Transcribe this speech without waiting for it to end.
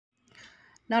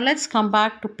Now let's come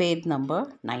back to page number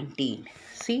 19.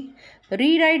 See,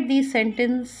 rewrite the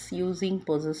sentence using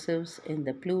possessives in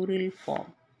the plural form.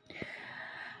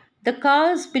 The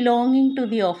cars belonging to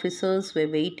the officers were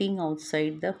waiting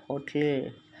outside the hotel.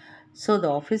 So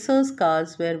the officers'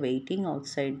 cars were waiting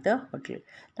outside the hotel.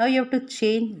 Now you have to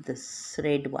change this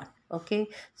red one. Okay.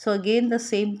 So again the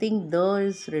same thing. The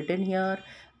is written here.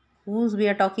 Whose we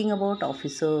are talking about?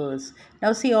 Officers.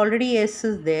 Now see, already S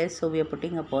is there, so we are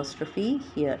putting apostrophe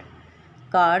here.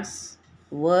 Cars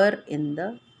were in the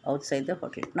outside the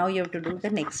hotel. Now you have to do the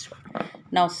next one.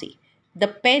 Now see, the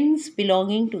pens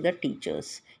belonging to the teachers.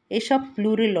 এসব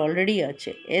plural already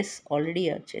আছে, s already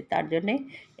আছে, তার জন্যে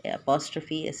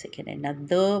apostrophe s এখানে না।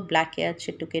 the black এ আছে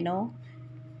टुके now,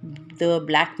 the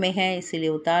black में है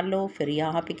इसीलिए उतार लो। फिर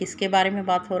यहाँ पे किसके बारे में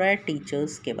बात हो रहा है?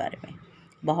 टीचर्स के बारे में।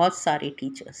 बहुत सारे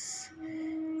टीचर्स,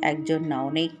 একজন না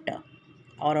অনেকটা।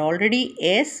 আর অলরেডি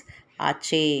এস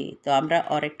আছে, তো আমরা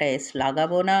আর একটা এস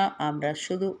লাগাবো না, আমরা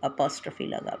শুধু অ্যাপস্ট্রফি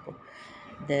লাগাবো।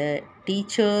 দ্য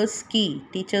টিচার্স কি,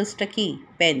 টিচার্সটা কি?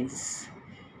 পেন্স,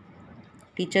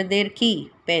 টিচারদের কি?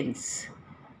 পেন্স।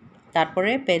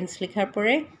 তারপরে পেন্স লেখার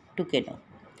পরে টুকে নাও।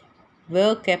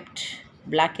 ওয়ার কেপ্ট,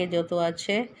 ব্ল্যাকে যত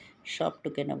আছে সব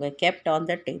टुके ना गए, kept on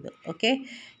the table। Okay,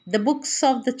 the books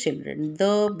of the children, the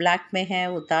black में है,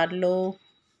 उतार लो।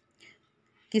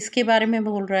 किसके बारे में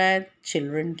बोल रहा है?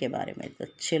 चिल्ड्रन के बारे में, तो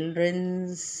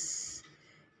चिल्ड्रंस।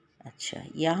 अच्छा,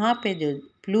 यहाँ पे जो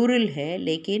प्लूरल है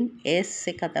लेकिन एस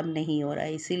से ख़त्म नहीं हो रहा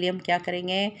है, इसीलिए हम क्या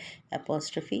करेंगे?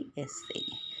 एपोस्ट्रोफी एस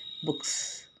देंगे। बुक्स,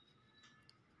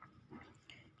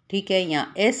 ठीक है,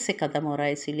 यहाँ एस से ख़त्म हो रहा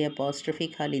है इसीलिए अपॉस्ट्रफी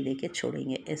खाली देके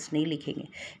छोड़ेंगे, एस नहीं लिखेंगे।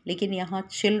 लेकिन यहाँ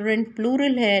चिल्ड्रन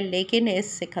प्लूरल है लेकिन एस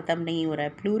से ख़त्म नहीं हो रहा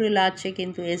है। प्लूरल आछे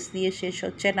किन्तु एस दिए शेष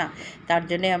होच्छे ना, तार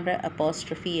जन्य आमरा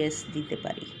अपॉस्ट्रफी एस दीते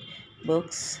पारी।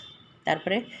 बुक्स,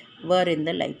 तारपरे वर in the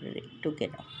library, टुके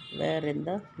now, were in the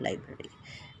library.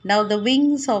 Now the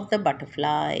wings of the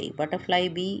butterfly, butterfly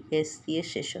भी एस दिए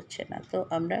शेष होच्छे ना, तो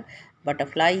आमरा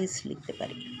बटरफ्लाइज लिखते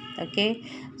पारी। Okay,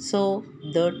 so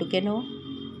the टुके now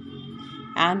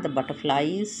and the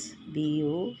butterflies,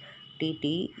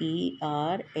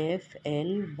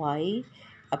 butterfly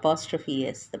apostrophe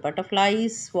s, the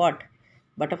butterflies what?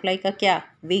 Butterfly का क्या?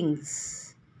 wings,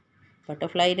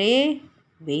 butterfly रे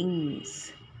wings।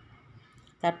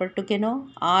 तारपर टुके no,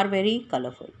 are very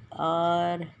colorful,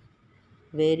 are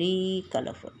very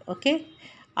colorful। okay,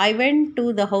 I went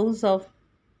to the house of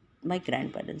my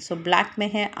grandparents, so black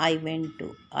में है I went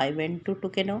to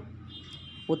टुके no,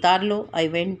 उतार लो, I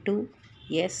went to,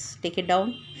 yes, take it down,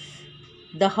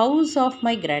 the house of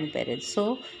my grandparents, so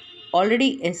already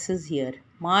s is here,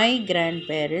 my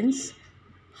grandparents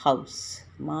house,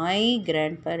 my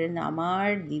grandparents আমার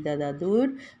দিদা দাদুর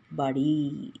বাড়ি,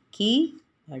 কি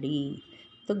বাড়ি,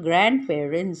 তো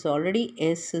grandparents already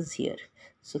s is here,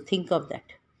 so think of that।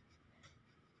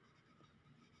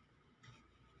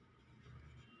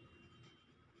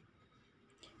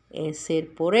 s এর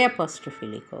পরে apostrophe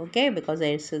লিখো, okay, because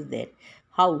s is there।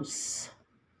 house,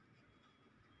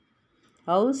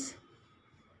 house,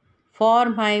 for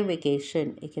my vacation,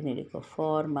 এখানে লিখো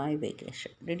for my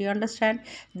vacation। did you understand?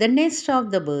 the nest of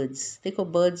the birds, देखो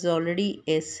birds already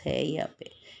s है यहाँ पे,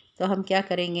 तो हम क्या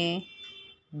करेंगे?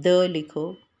 the लिखो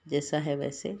जैसा है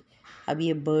वैसे। अब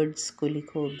ये birds को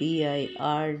लिखो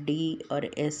BIRD और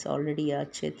s ऑलरेडी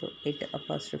আছে, तो it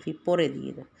apostrophe পরে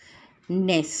দিয়ে দাও।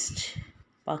 nest,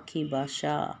 পাখি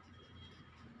বাসা।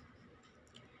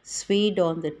 swayed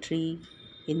on the tree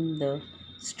in the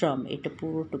storm, এটা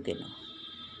পুরো টুকে নাও,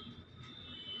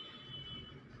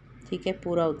 ठीक है,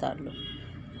 पूरा उतार लो,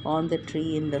 on the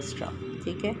tree in the storm,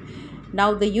 ठीक है। now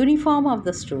the uniform of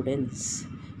the students,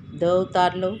 the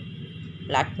उतार लो,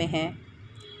 black में है,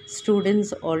 students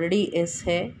already s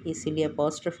है इसीलिए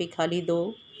apostrophe खाली दो,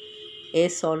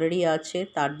 s already আছে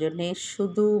তার জন্যে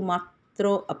শুধুমাত্র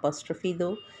apostrophe दो,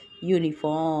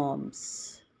 uniforms।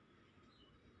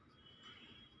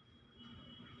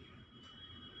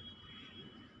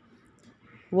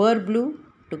 were blue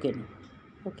together,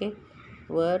 okay,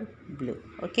 were blue,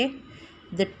 okay।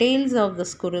 the tails of the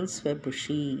squirrels were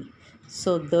bushy, so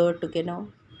the together,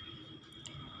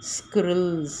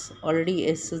 squirrels already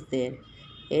s is there,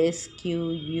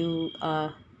 SQUIRRELS,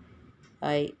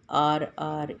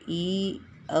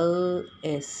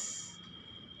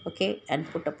 okay, and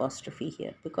put apostrophe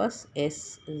here because s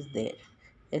is there,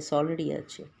 s already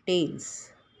ache, tails,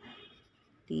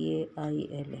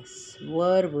 TAILS,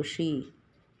 were bushy,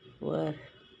 were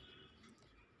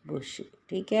bushy,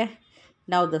 ठीक है।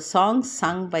 now the songs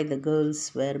sung by the girls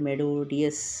were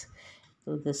melodious, so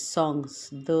the songs,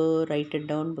 the write it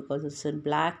down because it's in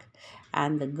black,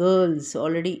 and the girls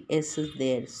already S is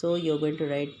there. So you're going to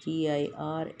write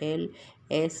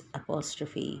GIRLS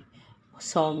apostrophe.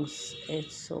 Songs,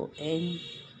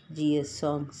 SONGS,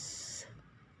 songs.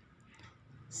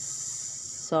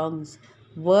 Songs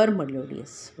were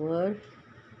melodious. Were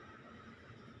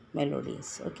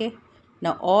melodious. Okay.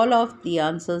 Now all of the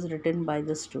answers written by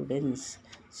the students.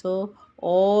 So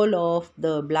all of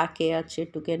the black hair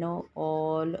chetukeno,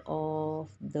 all of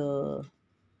the,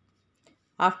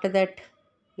 after that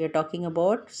we are talking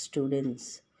about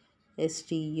students.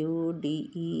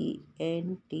 STUDENTS,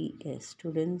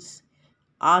 students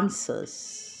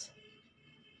answers.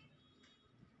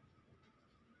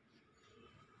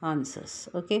 Answers.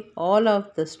 Okay. All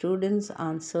of the students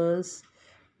answers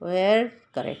were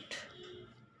correct.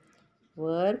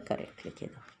 Were correct. लिखे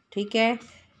दो. ठीक है.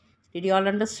 Did you all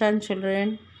understand,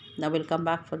 children? Now we'll come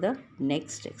back for the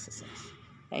next exercise.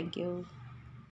 Thank you.